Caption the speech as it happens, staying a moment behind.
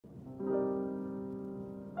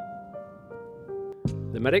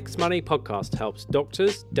The Medics Money podcast helps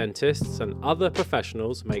doctors, dentists, and other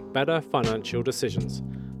professionals make better financial decisions.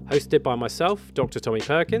 Hosted by myself, Dr. Tommy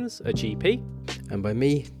Perkins, a GP. And by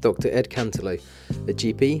me, Dr. Ed Cantello, a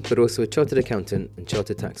GP, but also a chartered accountant and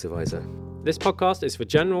chartered tax advisor. This podcast is for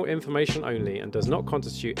general information only and does not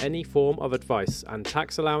constitute any form of advice, and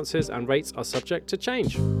tax allowances and rates are subject to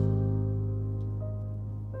change.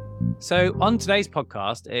 So on today's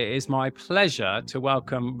podcast, it is my pleasure to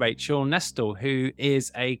welcome Rachel Nestle, who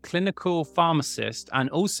is a clinical pharmacist and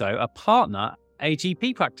also a partner at a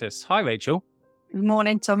GP practice. Hi, Rachel. Good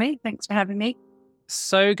morning, Tommy. Thanks for having me.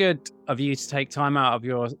 So good of you to take time out of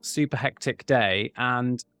your super hectic day.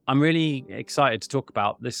 And I'm really excited to talk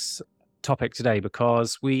about this topic today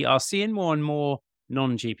because we are seeing more and more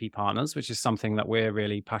non-GP partners, which is something that we're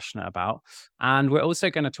really passionate about. And we're also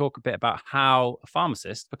going to talk a bit about how a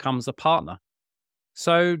pharmacist becomes a partner.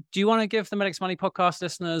 So do you want to give the Medics Money podcast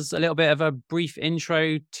listeners a little bit of a brief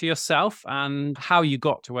intro to yourself and how you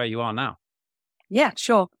got to where you are now? Yeah,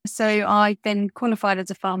 sure. So I've been qualified as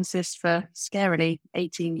a pharmacist for scarily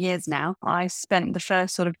 18 years now. I spent the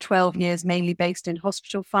first sort of 12 years mainly based in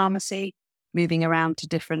hospital pharmacy, moving around to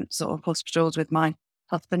different sort of hospitals with my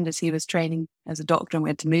husband as he was training as a doctor, and we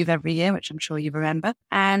had to move every year, which I'm sure you remember.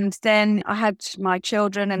 And then I had my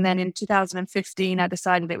children, and then in 2015 I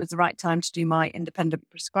decided it was the right time to do my independent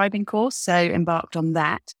prescribing course, so embarked on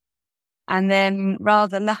that. And then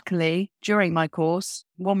rather luckily, during my course,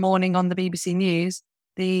 one morning on the BBC News,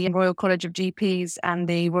 the Royal College of GPs and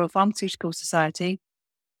the Royal Pharmaceutical Society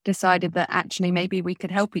decided that actually maybe we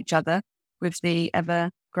could help each other with the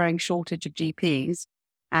ever-growing shortage of GPs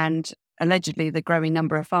and allegedly the growing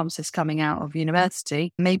number of pharmacists coming out of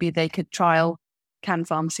university. Maybe they could trial, can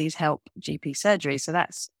pharmacies help GP surgery? So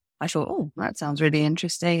I thought, oh, that sounds really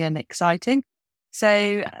interesting and exciting.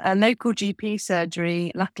 So a local GP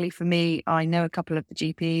surgery, luckily for me, I know a couple of the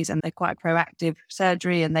GPs and they're quite proactive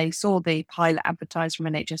surgery, and they saw the pilot advertised from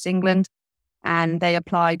NHS England and they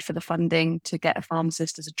applied for the funding to get a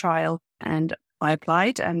pharmacist as a trial, and I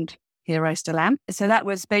applied and here I still am. So that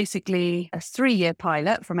was basically a 3-year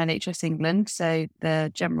pilot from NHS England, so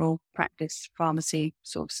the general practice pharmacy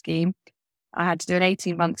sort of scheme. I had to do an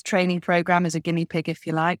 18-month training program as a guinea pig, if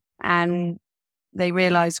you like, and they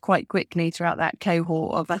realised quite quickly throughout that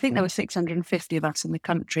cohort of, I think there were 650 of us in the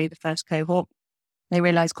country, the first cohort, they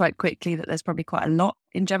realised quite quickly that there's probably quite a lot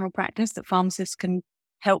in general practice that pharmacists can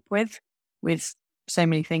help with so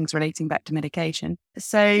many things relating back to medication.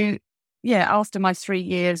 So yeah, after my 3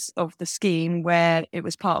 years of the scheme where it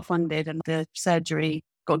was part funded and the surgery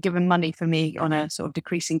got given money for me on a sort of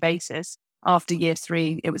decreasing basis, after year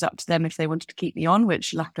 3, it was up to them if they wanted to keep me on,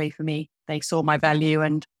 which luckily for me, they saw my value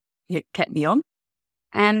and it kept me on.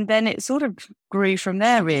 And then it sort of grew from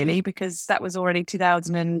there, really, because that was already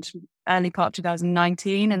early part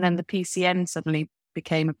 2019. And then the PCN suddenly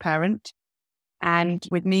became apparent. And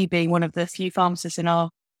with me being one of the few pharmacists in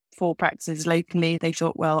our 4 practices locally, they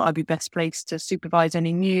thought, well, I'd be best placed to supervise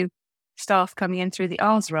any new staff coming in through the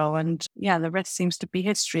Rs role. And yeah, the rest seems to be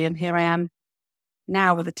history. And here I am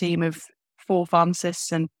now with a team of 4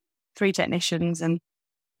 pharmacists and 3 technicians, and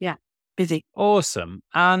yeah, busy. Awesome.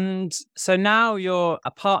 And so now you're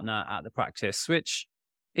a partner at the practice, which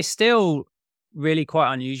is still really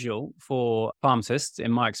quite unusual for pharmacists,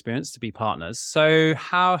 in my experience, to be partners. So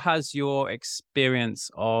how has your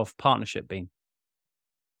experience of partnership been?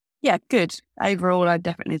 Yeah, good. Overall, I'd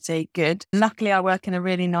definitely say good. Luckily, I work in a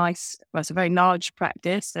really nice, well, it's a very large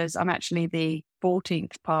practice. I'm actually the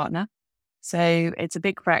 14th partner. So it's a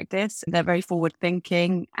big practice. They're very forward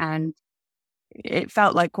thinking, and it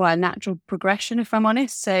felt like quite a natural progression, if I'm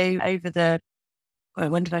honest. So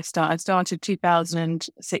when did I start? I started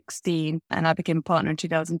 2016 and I became a partner in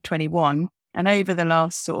 2021. And over the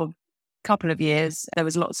last sort of couple of years, there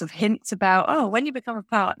was lots of hints about, oh, when you become a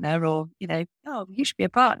partner, or, oh, you should be a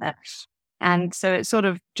partner. And so it sort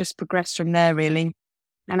of just progressed from there, really.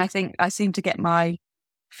 And I think I seem to get my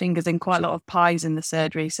fingers in quite a lot of pies in the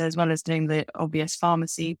surgery. So as well as doing the obvious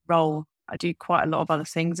pharmacy role, I do quite a lot of other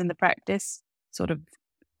things in the practice, sort of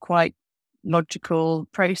quite logical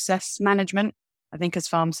process management. I think as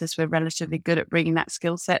pharmacists, we're relatively good at bringing that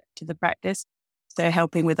skill set to the practice. So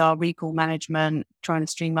helping with our recall management, trying to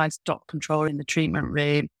streamline stock control in the treatment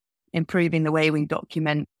room, improving the way we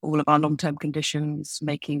document all of our long-term conditions,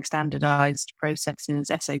 making standardized processes,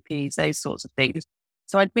 SOPs, those sorts of things.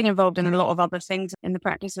 So I'd been involved in a lot of other things in the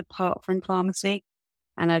practice apart from pharmacy.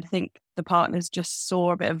 And I think the partners just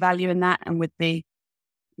saw a bit of value in that. And with the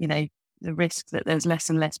risk that there's less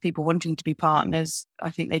and less people wanting to be partners, I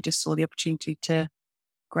think they just saw the opportunity to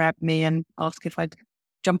grab me and ask if I'd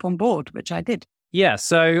jump on board, which I did. Yeah,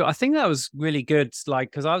 so I think that was really good.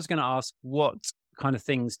 Like, because I was going to ask, what kind of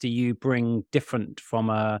things do you bring different from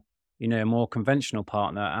a more conventional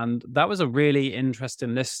partner? And that was a really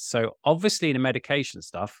interesting list. So obviously the medication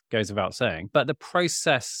stuff goes without saying, but the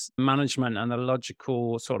process management and the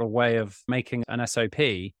logical sort of way of making an SOP.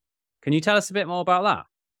 Can you tell us a bit more about that?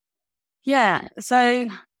 Yeah. So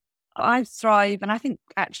I thrive, and I think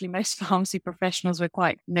actually most pharmacy professionals were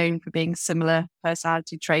quite known for being similar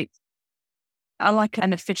personality traits. I like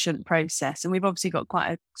an efficient process, and we've obviously got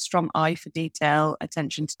quite a strong eye for detail,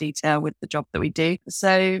 attention to detail with the job that we do.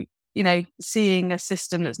 So, seeing a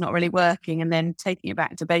system that's not really working and then taking it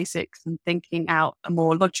back to basics and thinking out a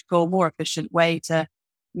more logical, more efficient way to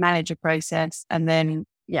manage a process, and then,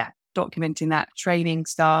 documenting that, training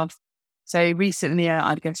staff. So recently,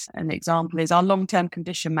 I guess an example is our long-term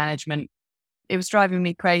condition management. It was driving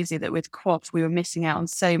me crazy that with QOF, we were missing out on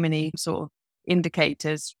so many sort of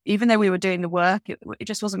indicators. Even though we were doing the work, it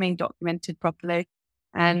just wasn't being documented properly.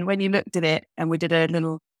 And when you looked at it and we did a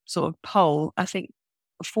little sort of poll, I think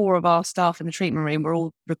 4 of our staff in the treatment room were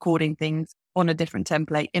all recording things on a different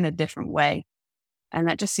template in a different way. And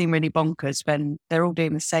that just seemed really bonkers when they're all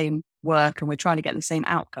doing the same work and we're trying to get the same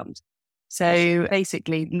outcomes. So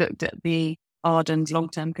basically looked at the Ardens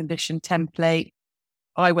long-term condition template.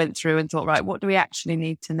 I went through and thought, right, what do we actually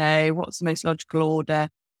need to know? What's the most logical order?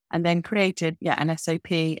 And then created, an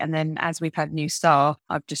SOP. And then as we've had new staff,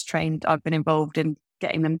 I've been involved in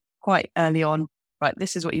getting them quite early on. Right,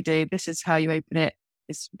 this is what you do. This is how you open it.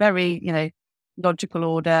 It's very, logical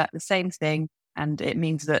order, the same thing. And it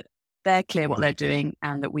means that they're clear what they're doing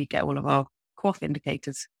and that we get all of our QOF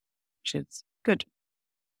indicators, which is good.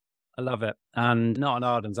 I love it. And not an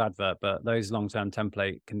Ardens advert, but those long-term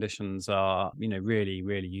template conditions are, really,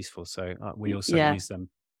 really useful. So we also use them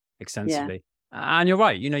extensively. And you're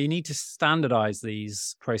right. You need to standardize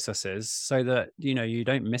these processes so that, you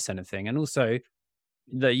don't miss anything. And also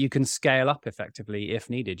that you can scale up effectively if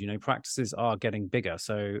needed. Practices are getting bigger.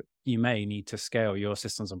 So you may need to scale your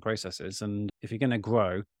systems and processes. And if you're going to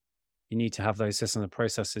grow, you need to have those systems and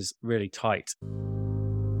processes really tight.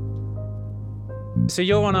 So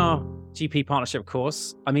you're on our GP partnership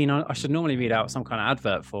course. I mean, I should normally read out some kind of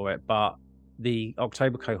advert for it, but the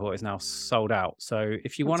October cohort is now sold out. So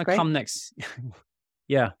if you want to come next,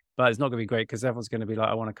 but it's not going to be great because everyone's going to be like,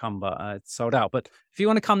 I want to come, but it's sold out. But if you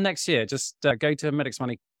want to come next year, just go to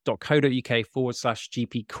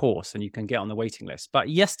medicsmoney.co.uk/GP course and you can get on the waiting list. But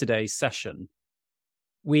yesterday's session,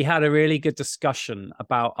 we had a really good discussion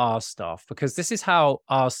about our staff, because this is how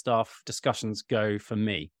our staff discussions go for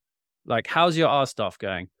me. Like, how's your R staff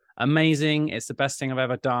going? Amazing. It's the best thing I've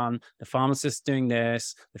ever done. The pharmacist's doing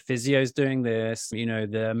this. The physio's doing this.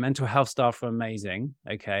 The mental health staff are amazing.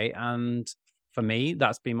 Okay. And for me,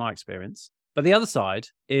 that's been my experience. But the other side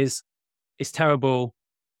is, it's terrible.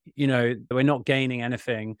 We're not gaining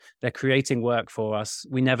anything. They're creating work for us.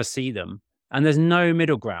 We never see them. And there's no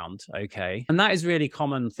middle ground. Okay. And that is really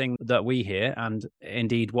common thing that we hear, and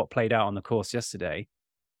indeed what played out on the course yesterday.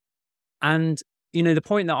 And the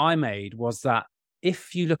point that I made was that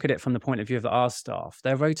if you look at it from the point of view of our staff,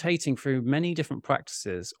 they're rotating through many different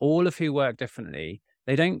practices, all of who work differently.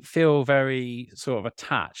 They don't feel very sort of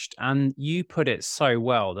attached. And you put it so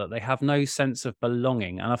well that they have no sense of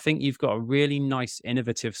belonging. And I think you've got a really nice,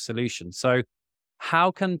 innovative solution. So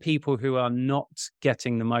how can people who are not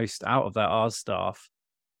getting the most out of their R staff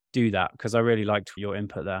do that? Because I really liked your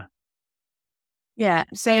input there. Yeah.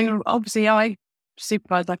 So obviously I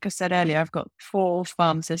supervised, like I said earlier, I've got 4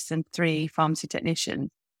 pharmacists and 3 pharmacy technicians.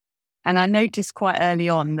 And I noticed quite early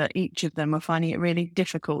on that each of them were finding it really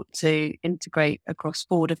difficult to integrate across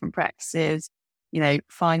 4 different practices,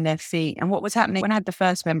 find their feet. And what was happening when I had the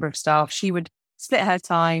first member of staff, she would split her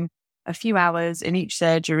time, a few hours in each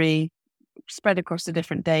surgery, spread across the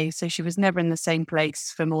different days. So she was never in the same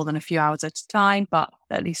place for more than a few hours at a time, but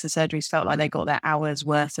at least the surgeries felt like they got their hours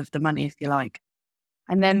worth of the money, if you like.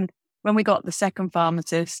 And then when we got the second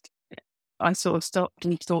pharmacist, I sort of stopped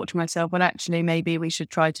and thought to myself, well, actually, maybe we should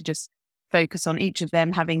try to just focus on each of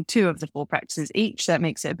them having 2 of the 4 practices each. So it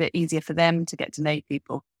makes it a bit easier for them to get to know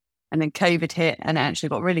people. And then COVID hit and it actually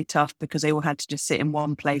got really tough because they all had to just sit in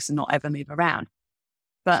one place and not ever move around.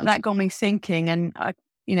 But that got me thinking, and I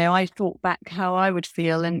thought back how I would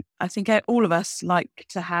feel. And I think all of us like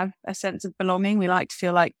to have a sense of belonging. We like to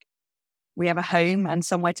feel like we have a home and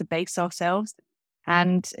somewhere to base ourselves.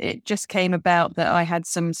 And it just came about that I had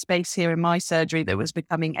some space here in my surgery that was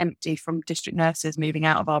becoming empty from district nurses moving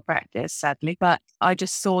out of our practice, sadly. But I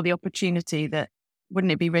just saw the opportunity that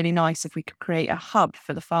wouldn't it be really nice if we could create a hub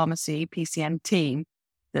for the pharmacy PCN team,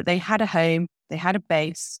 that they had a home, they had a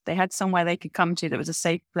base, they had somewhere they could come to that was a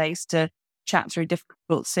safe place to chat through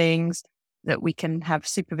difficult things, that we can have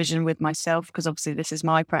supervision with myself, because obviously this is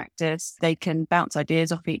my practice. They can bounce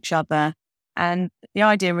ideas off each other. And the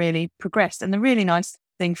idea really progressed. And the really nice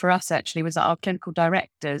thing for us actually was that our clinical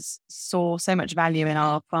directors saw so much value in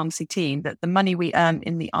our pharmacy team that the money we earned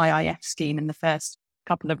in the IIF scheme in the first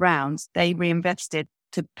couple of rounds, they reinvested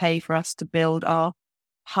to pay for us to build our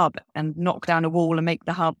hub and knock down a wall and make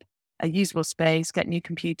the hub a usable space, get new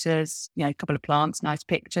computers, a couple of plants, nice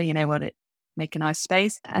picture, make a nice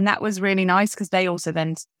space. And that was really nice because they also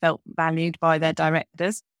then felt valued by their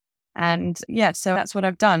directors. And so that's what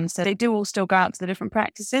I've done. So they do all still go out to the different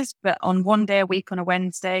practices, but on one day a week on a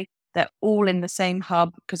Wednesday, they're all in the same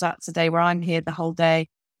hub because that's the day where I'm here the whole day.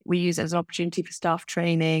 We use it as an opportunity for staff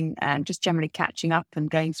training and just generally catching up and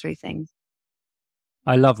going through things.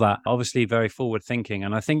 I love that. Obviously, very forward thinking.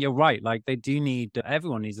 And I think you're right. Like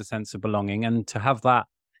everyone needs a sense of belonging, and to have that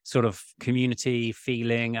sort of community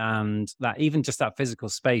feeling and that even just that physical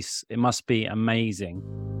space, it must be amazing.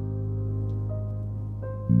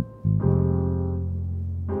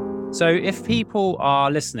 So if people are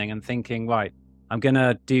listening and thinking, right, I'm going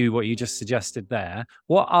to do what you just suggested there,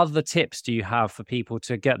 what other tips do you have for people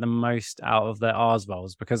to get the most out of their R's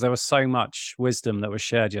roles? Because there was so much wisdom that was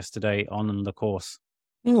shared yesterday on the course.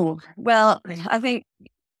 Oh, well, I think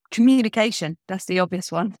communication, that's the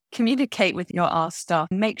obvious one. Communicate with your R staff.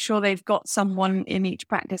 Make sure they've got someone in each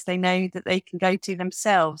practice they know that they can go to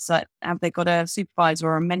themselves. Like, have they got a supervisor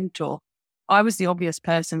or a mentor? I was the obvious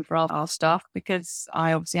person for our staff because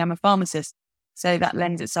I obviously am a pharmacist. So that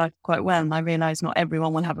lends itself quite well. And I realise not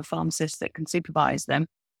everyone will have a pharmacist that can supervise them.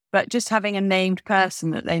 But just having a named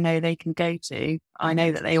person that they know they can go to, I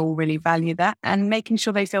know that they all really value that. And making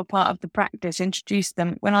sure they feel part of the practice, introduce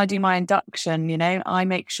them. When I do my induction, I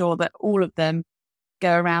make sure that all of them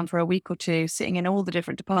go around for a week or two, sitting in all the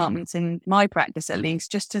different departments in my practice, at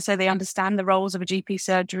least, just so they understand the roles of a GP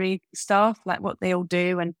surgery staff, like what they all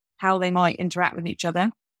do and how they might interact with each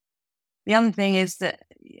other. The other thing is that,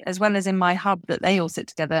 as well as in my hub that they all sit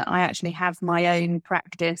together, I actually have my own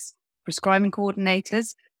practice prescribing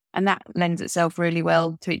coordinators. And that lends itself really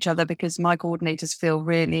well to each other because my coordinators feel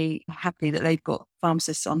really happy that they've got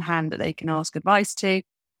pharmacists on hand that they can ask advice to.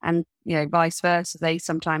 And, vice versa, they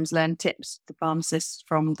sometimes learn tips, the pharmacists,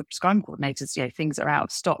 from the prescribing coordinators, things that are out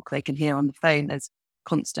of stock, they can hear on the phone. There's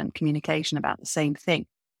constant communication about the same thing.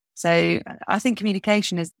 So I think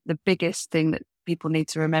communication is the biggest thing that people need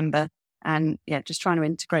to remember. And just trying to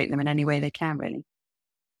integrate them in any way they can, really.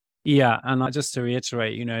 Yeah. And just to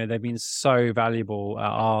reiterate, they've been so valuable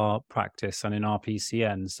at our practice and in our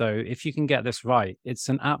PCN. So if you can get this right, it's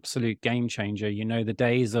an absolute game changer. The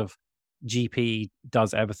days of GP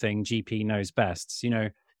does everything, GP knows best.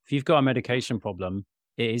 If you've got a medication problem,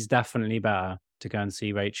 it is definitely better to go and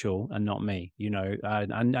see Rachel and not me, and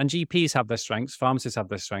GPs have their strengths, pharmacists have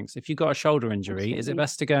their strengths. If you've got a shoulder injury, absolutely, is it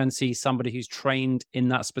best to go and see somebody who's trained in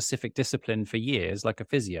that specific discipline for years, like a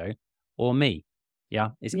physio, or me?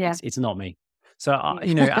 It's not me. So,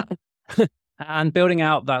 and building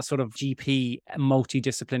out that sort of GP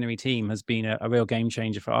multidisciplinary team has been a real game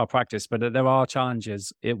changer for our practice, but there are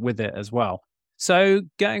challenges with it as well. So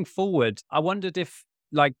going forward, I wondered if,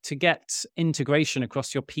 to get integration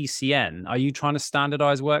across your PCN, are you trying to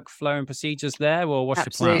standardize workflow and procedures there, or what's your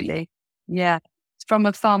plan? Absolutely. Yeah. From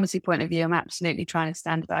a pharmacy point of view, I'm absolutely trying to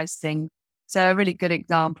standardize things. So a really good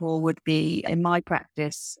example would be in my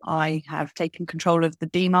practice, I have taken control of the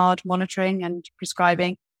DMARD monitoring and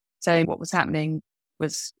prescribing. So what was happening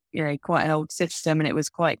was, quite an old system and it was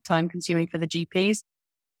quite time consuming for the GPs.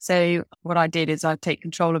 So what I did is I take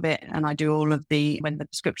control of it and I do all of when the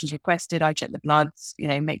prescription's requested, I check the bloods,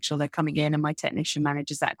 make sure they're coming in, and my technician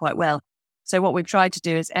manages that quite well. So what we've tried to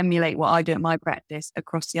do is emulate what I do at my practice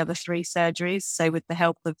across the other 3 surgeries. So with the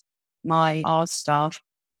help of my R's staff,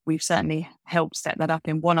 we've certainly helped set that up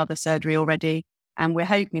in one other surgery already. And we're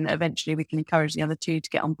hoping that eventually we can encourage the other 2 to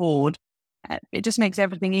get on board. It just makes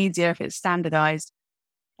everything easier if it's standardized.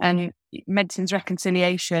 And medicines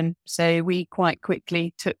reconciliation. So we quite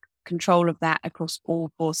quickly took control of that across all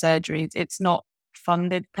 4 surgeries. It's not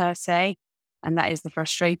funded per se. And that is the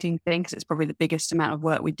frustrating thing because it's probably the biggest amount of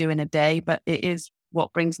work we do in a day, but it is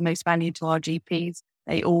what brings the most value to our GPs.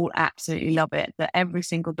 They all absolutely love it, that every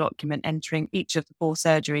single document entering each of the 4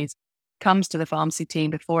 surgeries comes to the pharmacy team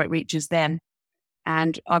before it reaches them.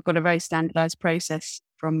 And I've got a very standardized process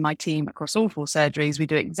from my team across all 4 surgeries. We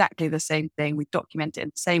do exactly the same thing. We document it in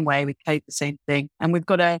the same way. We code the same thing. And we've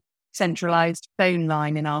got a centralized phone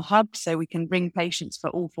line in our hub so we can ring patients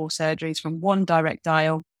for all 4 surgeries from one direct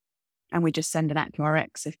dial. And we just send an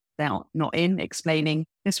AccuRx if they're not in, explaining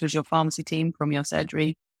this was your pharmacy team from your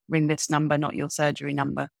surgery. Ring this number, not your surgery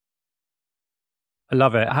number. I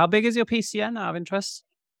love it. How big is your PCN out of interest?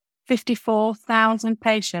 54,000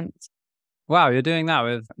 patients. Wow, you're doing that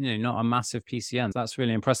with, not a massive PCN. That's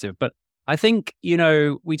really impressive. But I think,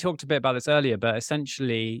 we talked a bit about this earlier, but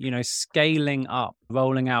essentially, scaling up,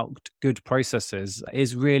 rolling out good processes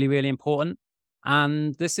is really, really important.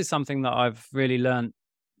 And this is something that I've really learned,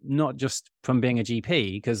 not just from being a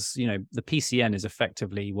GP, because, the PCN is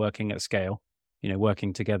effectively working at scale,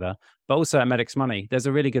 working together, but also at Medix Money. There's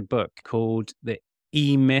a really good book called The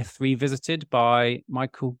E-Myth Revisited by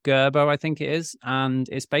Michael Gerber, I think it is. And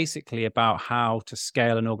it's basically about how to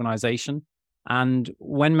scale an organization. And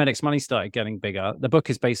when Medix Money started getting bigger, the book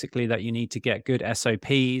is basically that you need to get good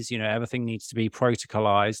SOPs, everything needs to be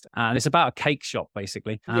protocolized. And it's about a cake shop,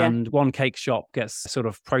 basically. Yeah. And one cake shop gets sort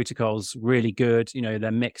of protocols really good,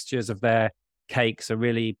 their mixtures of their cakes are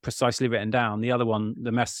really precisely written down. The other one,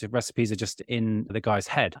 the recipes are just in the guy's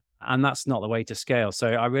head. And that's not the way to scale. So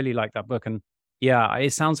I really like that book. And yeah,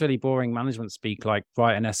 it sounds really boring management speak, like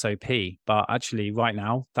write an SOP. But actually right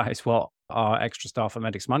now, that is what our extra staff at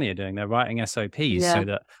Medix Money are doing. They're writing SOPs so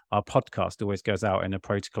that our podcast always goes out in a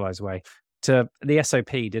protocolized way. The SOP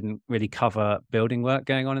didn't really cover building work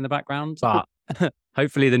going on in the background, but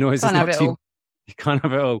hopefully the noise is not too... You can't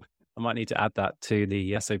have it all. I might need to add that to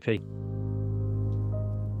the SOP.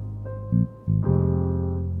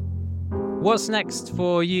 What's next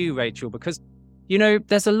for you, Rachel? Because,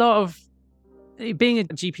 there's a lot of... Being a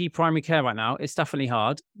GP primary care right now, it's definitely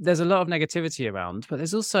hard. There's a lot of negativity around, but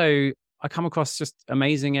there's also... I come across just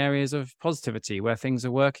amazing areas of positivity where things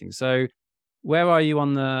are working. So where are you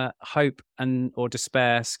on the hope or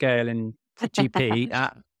despair scale in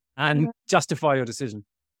GP and justify your decision?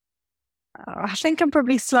 I think I'm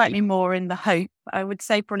probably slightly more in the hope. I would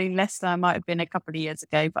say probably less than I might have been a couple of years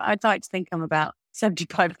ago, but I'd like to think I'm about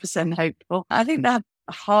 75% hopeful. I think the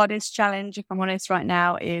hardest challenge, if I'm honest right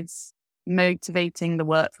now, is motivating the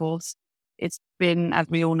workforce. It's been, as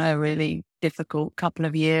we all know, really difficult couple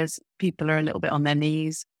of years. People are a little bit on their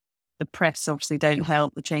knees. The press obviously don't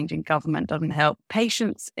help. The change in government doesn't help.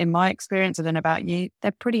 Patients, in my experience, I don't know about you,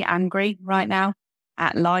 they're pretty angry right now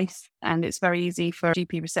at life. And it's very easy for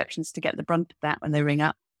GP receptions to get the brunt of that when they ring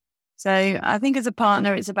up. So I think as a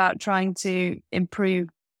partner, it's about trying to improve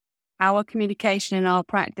our communication in our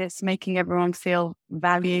practice, making everyone feel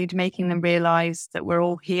valued, making them realize that we're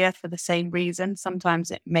all here for the same reason. Sometimes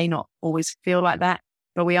it may not always feel like that,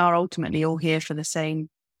 but we are ultimately all here for the same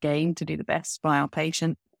game, to do the best by our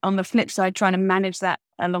patient. On the flip side, trying to manage that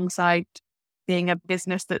alongside being a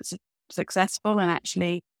business that's successful and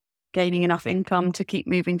actually gaining enough income to keep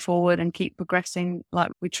moving forward and keep progressing like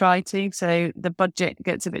we try to. So the budget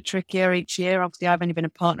gets a bit trickier each year. Obviously, I've only been a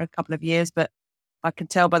partner a couple of years, but I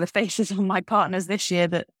could tell by the faces on my partners this year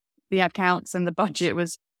that the accounts and the budget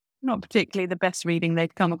was not particularly the best reading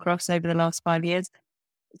they'd come across over the last 5 years.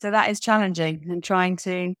 So that is challenging, and trying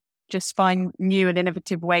to just find new and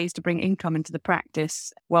innovative ways to bring income into the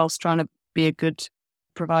practice whilst trying to be a good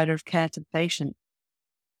provider of care to the patient.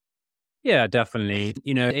 Yeah, definitely.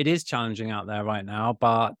 It is challenging out there right now,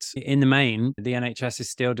 but in the main, the NHS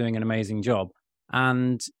is still doing an amazing job.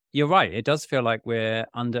 And you're right. It does feel like we're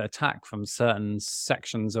under attack from certain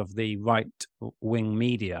sections of the right-wing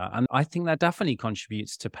media. And I think that definitely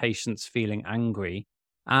contributes to patients feeling angry.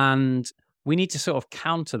 And we need to sort of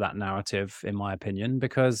counter that narrative, in my opinion,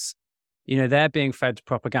 because, they're being fed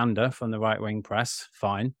propaganda from the right-wing press.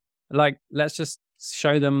 Fine. Let's just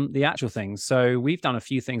show them the actual things. So we've done a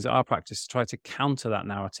few things at our practice to try to counter that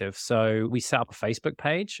narrative. So we set up a Facebook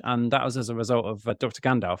page, and that was as a result of Dr.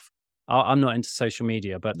 Gandalf. I'm not into social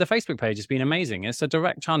media, but the Facebook page has been amazing. It's a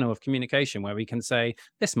direct channel of communication where we can say,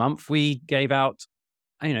 this month we gave out,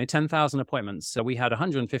 10,000 appointments. So we had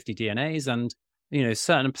 150 DNAs and,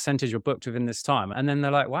 certain percentage were booked within this time. And then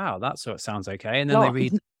they're like, wow, that sort of sounds okay. And then they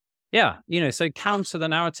read, so counter the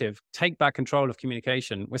narrative, take back control of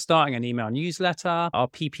communication. We're starting an email newsletter. Our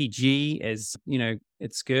PPG is,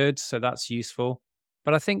 it's good. So that's useful.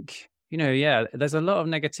 But I think, there's a lot of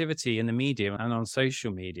negativity in the media and on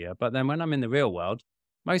social media. But then when I'm in the real world,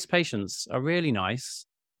 most patients are really nice,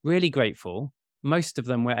 really grateful. Most of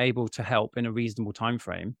them were able to help in a reasonable time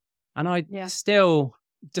frame. And I still,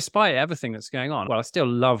 despite everything that's going on, I still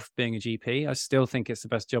love being a GP. I still think it's the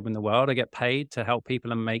best job in the world. I get paid to help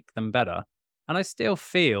people and make them better. And I still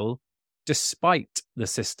feel, despite the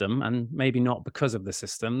system, and maybe not because of the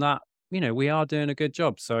system, that, we are doing a good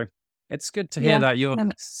job. So it's good to hear that you're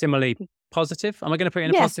similarly positive. Am I going to put you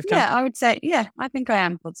in a positive camp? Yeah, I would say, I think I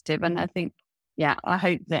am positive. And I think, I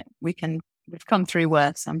hope that we've come through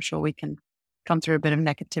worse. I'm sure we can come through a bit of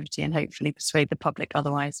negativity and hopefully persuade the public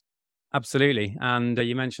otherwise. Absolutely. And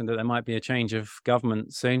you mentioned that there might be a change of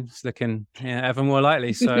government soon. It's looking ever more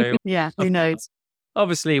likely. So Yeah, who knows?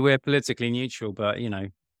 obviously we're politically neutral, but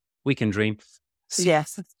we can dream.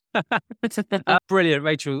 Yes. Brilliant,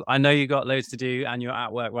 Rachel. I know you got loads to do and you're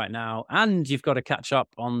at work right now, and you've got to catch up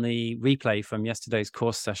on the replay from yesterday's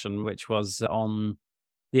course session, which was on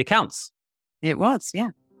the accounts. It was, yeah.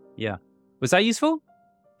 Yeah. Was that useful?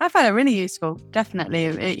 I found it really useful.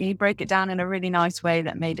 Definitely. You broke it down in a really nice way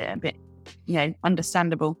that made it a bit,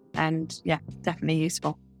 understandable, and yeah, definitely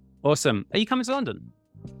useful. Awesome. Are you coming to London?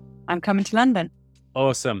 I'm coming to London.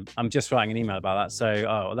 Awesome. I'm just writing an email about that.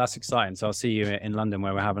 So, that's exciting. So I'll see you in London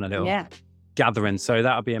where we're having a little gathering. So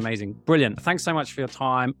that'll be amazing. Brilliant. Thanks so much for your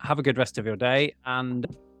time. Have a good rest of your day and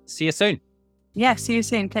see you soon. Yeah, see you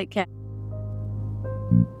soon. Take care.